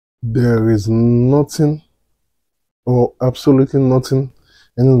There is nothing or absolutely nothing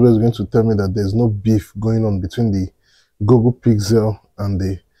anyone is going to tell me that there's no beef going on between the Google Pixel and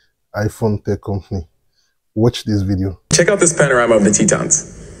the iPhone tech company. Watch this video. Check out this panorama of the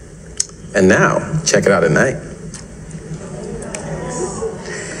Tetons. And now, check it out at night.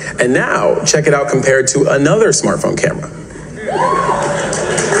 And now, check it out compared to another smartphone camera.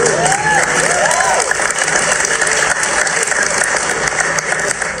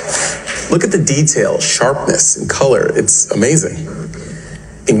 Look at the detail, sharpness, and color. It's amazing.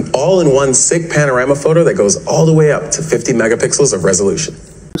 All in one sick panorama photo that goes all the way up to 50 megapixels of resolution.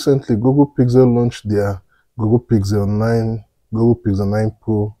 Recently, Google Pixel launched their Google Pixel 9, Google Pixel 9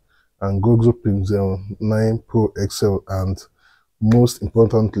 Pro, and Google Pixel 9 Pro XL, and most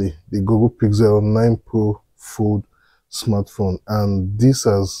importantly, the Google Pixel 9 Pro Fold smartphone. And this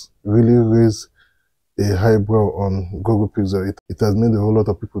has really raised a highbrow on Google Pixel. It has made a whole lot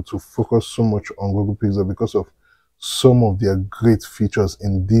of people to focus so much on Google Pixel because of some of their great features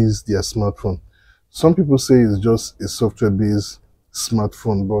in their smartphone. Some people say it's just a software-based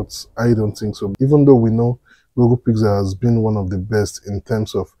smartphone, but I don't think so. Even though we know Google Pixel has been one of the best in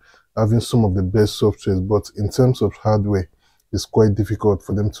terms of having some of the best softwares, but in terms of hardware, it's quite difficult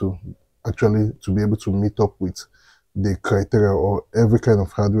for them to actually be able to meet up with the criteria or every kind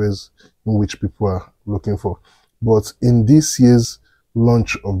of hardwares in which people are looking for. But in this year's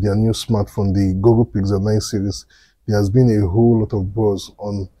launch of their new smartphone, the Google Pixel 9 series, there has been a whole lot of buzz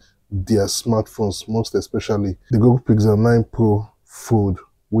on their smartphones, most especially the Google Pixel 9 Pro Fold,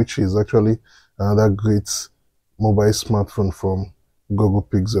 which is actually another great mobile smartphone from Google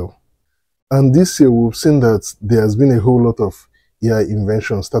Pixel. And this year we've seen that there has been a whole lot of AI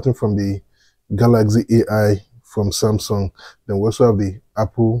inventions, starting from the Galaxy AI from Samsung. Then we also have the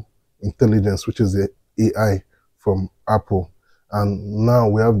Apple Intelligence, which is the AI from Apple. And now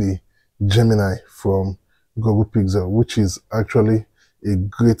we have the Gemini from Google Pixel, which is actually a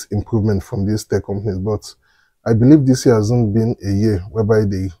great improvement from these tech companies. But I believe this year hasn't been a year whereby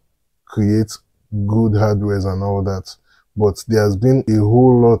they create good hardwares and all that. But there has been a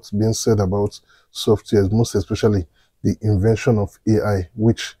whole lot being said about softwares, most especially the invention of AI,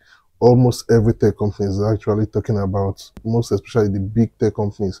 which almost every tech company is actually talking about, most especially the big tech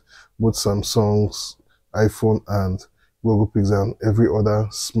companies, both Samsung's, iPhone, and Google Pixel, and every other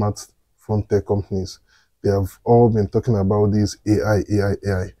smartphone tech companies. They have all been talking about this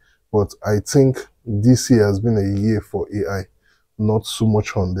AI. But I think this year has been a year for AI, not so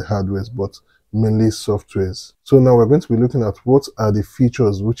much on the hardwares, but mainly softwares. So now we're going to be looking at what are the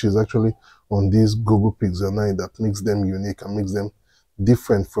features which is actually on this Google Pixel 9 that makes them unique and makes them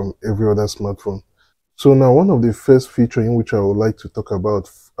different from every other smartphone. So now one of the first features in which I would like to talk about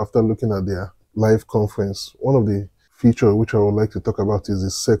after looking at their live conference, one of the features which I would like to talk about is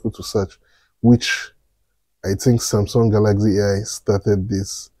the circle to search, which I think Samsung Galaxy AI started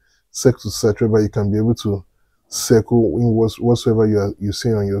this circle to search, whereby you can be able to circle in whatsoever you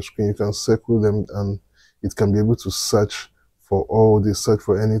see on your screen. You can circle them and it can be able to search for all this, search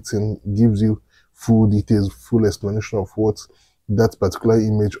for anything, gives you full details, full explanation of what that particular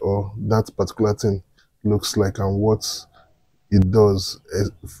image or that particular thing looks like and what it does.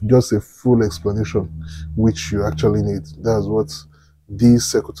 Just a full explanation which you actually need. That's what this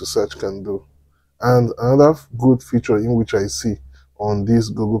circle to search can do. And another good feature in which I see on this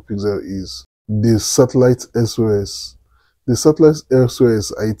Google Pixel is the satellite SOS. The satellite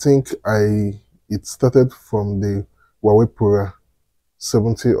SOS, I think it started from the Huawei Pura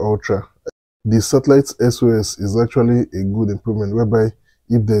 70 Ultra. The satellite SOS is actually a good improvement, whereby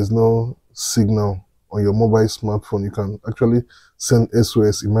if there's no signal on your mobile smartphone, you can actually send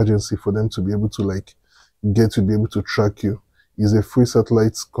SOS emergency for them to be able to be able to track you. Is a free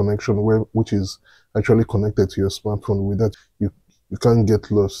satellite connection which is actually connected to your smartphone. With that, you can't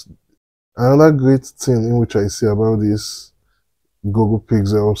get lost. Another great thing in which I see about this Google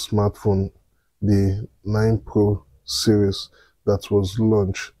Pixel smartphone, the 9 Pro series that was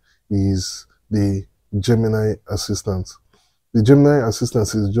launched, is the Gemini Assistant. The Gemini Assistant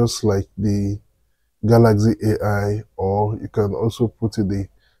is just like the Galaxy AI, or you can also put it the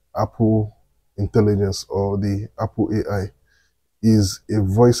Apple Intelligence or the Apple AI. Is a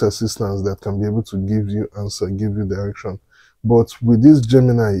voice assistant that can be able to give you answer, give you direction. But with this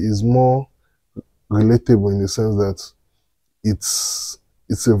Gemini, is more relatable in the sense that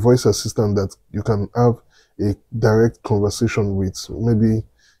it's a voice assistant that you can have a direct conversation with. Maybe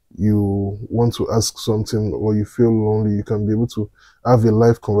you want to ask something or you feel lonely, you can be able to have a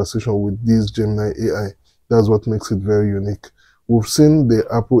live conversation with this Gemini AI. That's what makes it very unique. We've seen the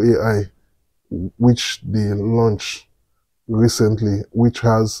Apple AI, which they launched recently, which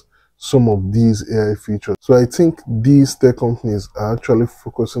has some of these AI features. So I think these tech companies are actually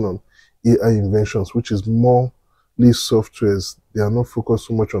focusing on AI inventions, which is more softwares. They are not focused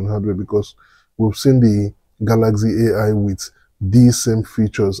so much on hardware, because we've seen the Galaxy AI with these same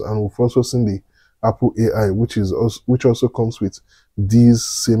features, and we've also seen the Apple AI, which also comes with these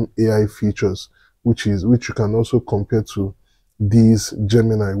same AI features, which you can also compare to these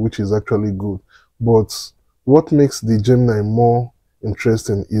Gemini, which is actually good. But what makes the Gemini more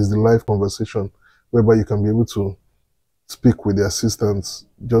interesting is the live conversation, whereby you can be able to speak with the assistants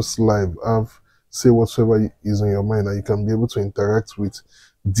just live, say whatsoever is on your mind, and you can be able to interact with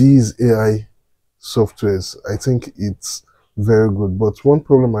these AI softwares. I think it's very good. But one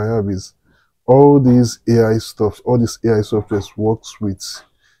problem I have is all these AI stuff, all these AI softwares works with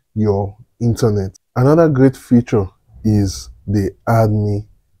your internet. Another great feature is the Add Me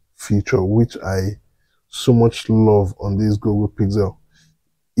feature, which I so much love on this Google Pixel.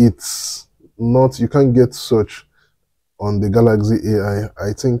 It's not, you can't get such on the Galaxy AI.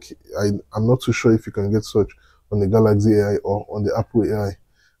 I'm not too sure if you can get such on the Galaxy AI or on the Apple AI.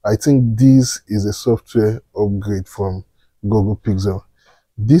 I think this is a software upgrade from Google Pixel.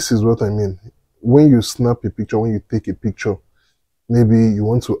 This is what I mean. When you snap a picture, when you take a picture, maybe you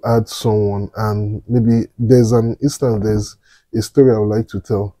want to add someone, and maybe there's a story I would like to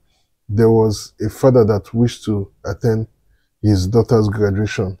tell. There was a father that wished to attend his daughter's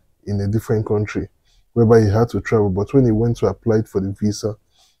graduation in a different country, whereby he had to travel. But when he went to apply for the visa,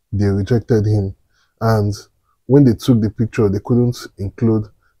 they rejected him. And when they took the picture, they couldn't include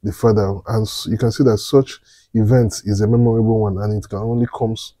the father. And you can see that such events is a memorable one, and it can only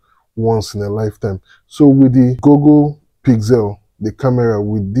comes once in a lifetime. So with the Google Pixel, the camera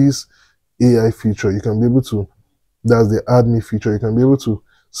with this AI feature, you can be able to, that's the Add Me feature, you can be able to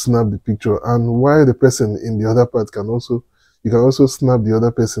snap the picture, and while the person in the other part you can also snap the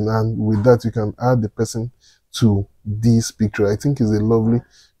other person, and with that you can add the person to this picture. I think is a lovely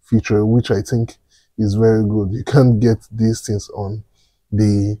feature, which I think is very good. You can't get these things on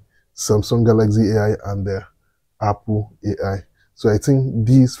the Samsung Galaxy AI and the Apple AI. So I think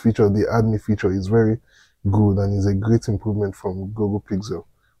this feature, the Add Me feature, is very good and is a great improvement from Google Pixel,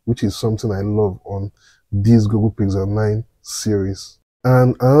 which is something I love on this Google Pixel 9 series.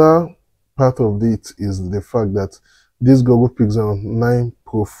 And another part of it is the fact that this Google Pixel 9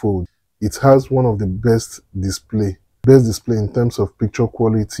 Pro Fold, it has one of the best display in terms of picture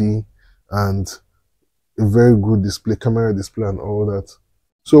quality, and a very good display, camera display and all that.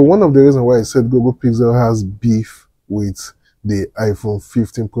 So one of the reasons why I said Google Pixel has beef with the iPhone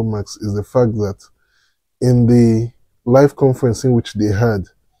 15 Pro Max is the fact that in the live conference in which they had,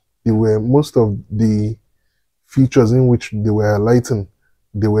 most of the features in which they were highlighting,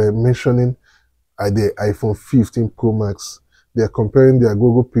 they were mentioning the iPhone 15 Pro Max. They are comparing their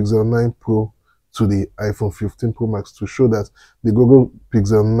Google Pixel 9 Pro to the iPhone 15 Pro Max to show that the Google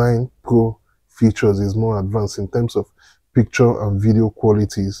Pixel 9 Pro features is more advanced in terms of picture and video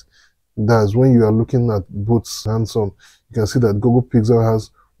qualities. That's when you are looking at both hands-on, you can see that Google Pixel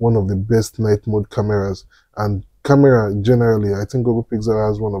has one of the best night mode cameras, and camera generally, I think Google Pixel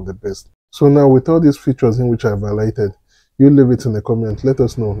has one of the best. So now with all these features in which I've highlighted, you leave it in the comment. Let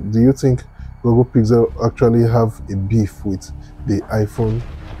us know, do you think Google Pixel actually have a beef with the iPhone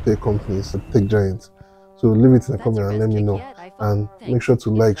tech companies, the tech giants? So leave it in the comment and let me know. And make sure to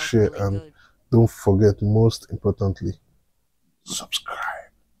like, share, and don't forget, most importantly, subscribe.